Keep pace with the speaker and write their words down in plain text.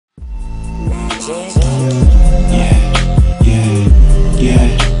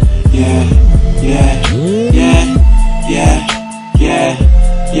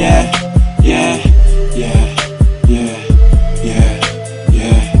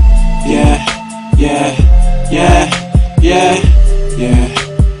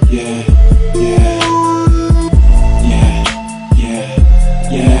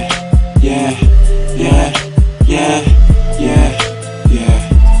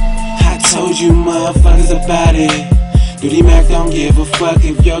You motherfuckers about it. Duddymacc don't give a fuck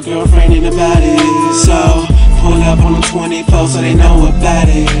if your girlfriend ain't about it. So pull up on the 24 so they know about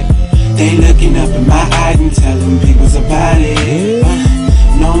it. They looking up in my eyes and telling people's about it.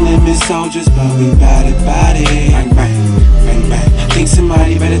 No limit soldiers, but we bout it. Bang bang, bang bang. I think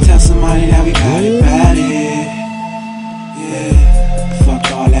somebody better tell somebody that we bout it. Yeah,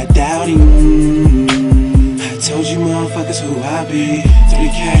 fuck all that doubting. I told you motherfuckers who I be.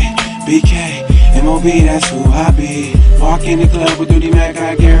 3K, BK, MOB, that's who I be. Walk in the club with Duddymacc,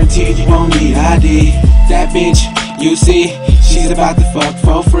 I guarantee you won't need ID. That bitch, you see, she's about to fuck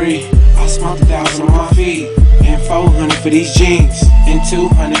for free. I smoked 1,000 on my feet, and 400 for these jeans, and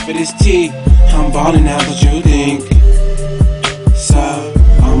 200 for this tee. I'm ballin' out, what you think? So,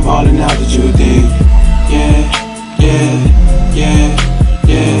 I'm ballin' out, what you think? Yeah, yeah, yeah.